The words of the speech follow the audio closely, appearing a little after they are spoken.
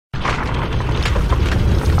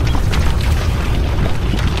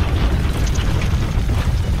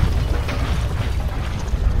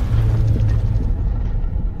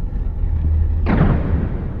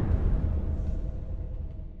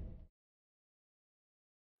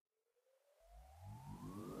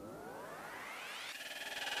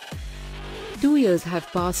years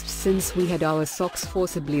have passed since we had our socks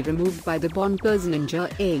forcibly removed by the bonkers Ninja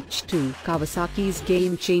H2, Kawasaki's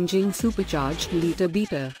game-changing supercharged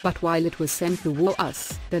litre-beater. But while it was sent to wow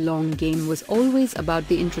us, the long game was always about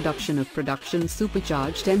the introduction of production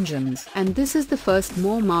supercharged engines, and this is the first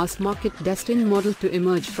more mass-market destined model to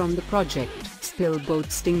emerge from the project, still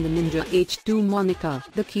boasting the Ninja H2 moniker.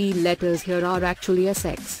 The key letters here are actually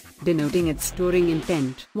SX, denoting its touring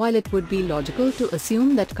intent. While it would be logical to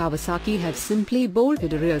assume that Kawasaki have simply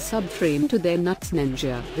bolted a rear subframe to their nuts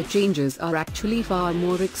Ninja, the changes are actually far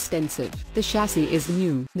more extensive. The chassis is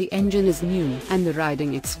new, the engine is new, and the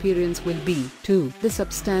riding experience will be, too. The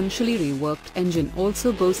substantially reworked engine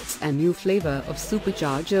also boasts a new flavor of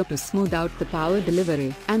supercharger to smooth out the power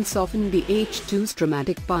delivery and soften the H2's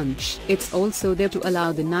dramatic punch. It's also there to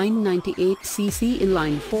allow the 998cc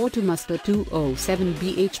inline-4 to muster 207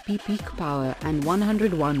 bhp peak power and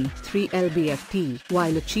 101.3 lb-ft,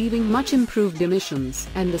 while achieving much improved emissions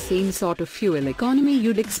and the same sort of fuel economy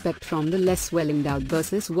you'd expect from the less well-endowed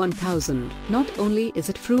Versys 1000. Not only is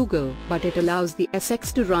it frugal, but it allows the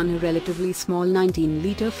SX to run a relatively small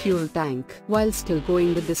 19-liter fuel tank while still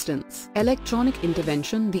going the distance. Electronic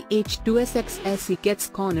intervention: the H2 SX SE gets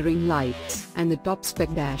cornering lights and the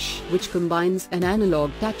top-spec dash, which combines an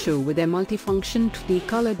analog tacho with a multifunction 2D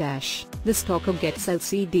color dash. The stalker gets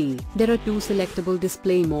LCD. There are two selectable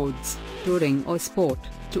display modes, Touring or Sport,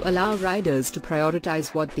 to allow riders to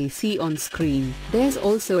prioritize what they see on screen. There's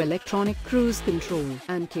also electronic cruise control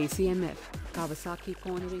and KCMF, Kawasaki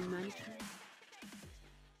Cornering Management.